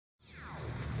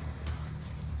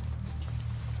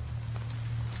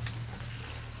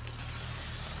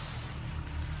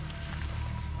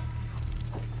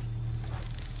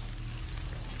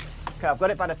Okay, I've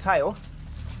got it by the tail.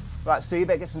 Right, so you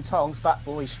better get some tongs, but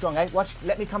oh, he's strong, eh? Watch,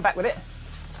 let me come back with it.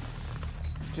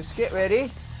 Just get ready.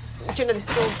 Do you know this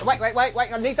door? Wait,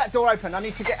 I need that door open. I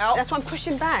need to get out. That's why I'm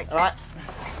pushing back. All right.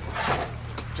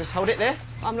 Just hold it there.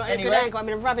 I'm not in a good angle, I'm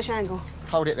in a rubbish angle.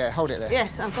 Hold it there, hold it there.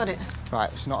 Yes, I've got it.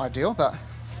 Right, it's not ideal, but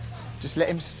just let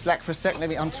him slack for a sec. Let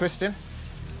me untwist him.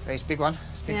 He's a big one.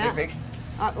 It's big.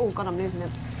 Oh, God, I'm losing him.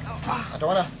 I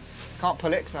don't want to... Can't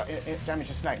pull it, because it damage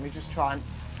the snake. Let me just try and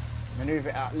manoeuvre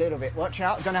it out a little bit. Watch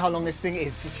out. I don't know how long this thing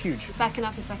is. It's huge. He's backing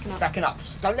up, he's backing up. Backing up.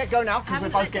 Don't let go now, because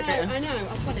we'll both get bitten. I know,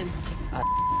 I've got him.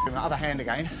 With my other hand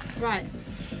again. Right.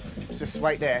 Just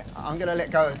wait there. I'm going to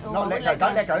let go. Oh, Not let go.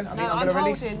 Don't let go. I mean, no, I'm going to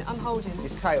release I'm holding.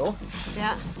 his tail.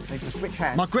 Yeah. Need to switch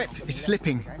hands. My grip is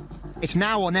slipping. Okay. It's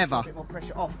now or never. A bit more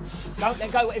pressure off. Don't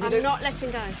let go, whatever you do. I'm not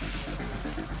letting go.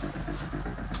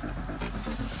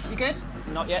 You good?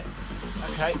 Not yet.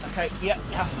 Okay, yeah.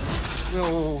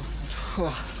 Oh.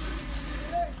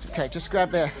 Okay, just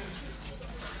grab there.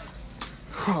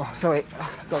 Oh, sorry,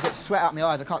 got to get sweat out of my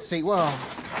eyes. I can't see. Whoa,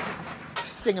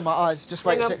 sting in my eyes. Just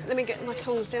wait a sec. Let me get my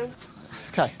tongs down.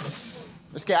 Okay,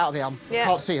 let's get out of there. Yeah. I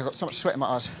can't see. I've got so much sweat in my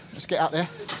eyes. Let's get out there.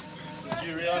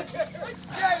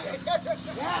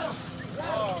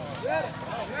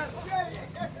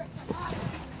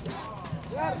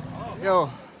 Yo,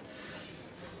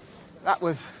 that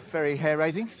was very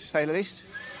hair-raising, to say the least.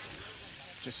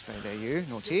 Just stay there, you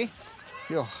naughty.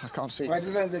 Yo, I can't see. Why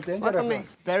is it dangerous?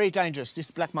 Very dangerous. This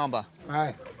is black mamba.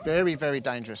 Aye. Very, very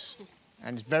dangerous,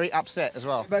 and it's very upset as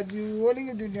well. But you holding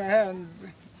it in your hands,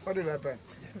 what will happen?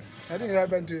 I think it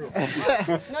happened to you.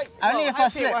 No, Only if I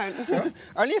slip. Won't.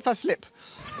 Only if I slip.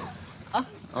 I'm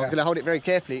going to hold it very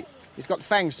carefully. He's got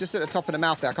fangs just at the top of the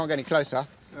mouth there. I can't get any closer.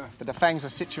 But the fangs are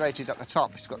situated at the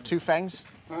top. He's got 2 fangs,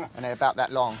 and they're about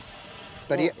that long.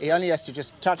 But he only has to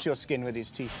just touch your skin with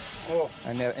his teeth,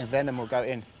 and venom will go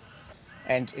in.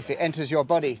 And if it enters your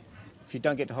body, if you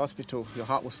don't get to hospital, your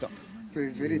heart will stop. So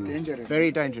it's very dangerous.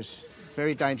 Very dangerous.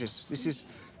 Very dangerous. This is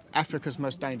Africa's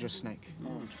most dangerous snake.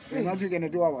 And what are you going to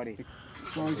do about it?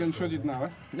 So we can shoot it now, eh?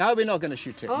 No, we're not going to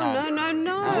shoot it. Oh, no.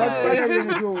 What are you going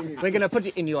to do with it? We're going to put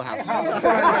it in your house.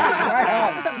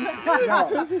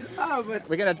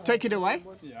 We're going to take it away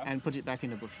and put it back in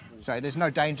the bush. So there's no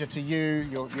danger to you,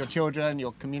 your children,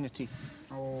 your community.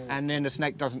 And then the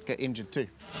snake doesn't get injured too.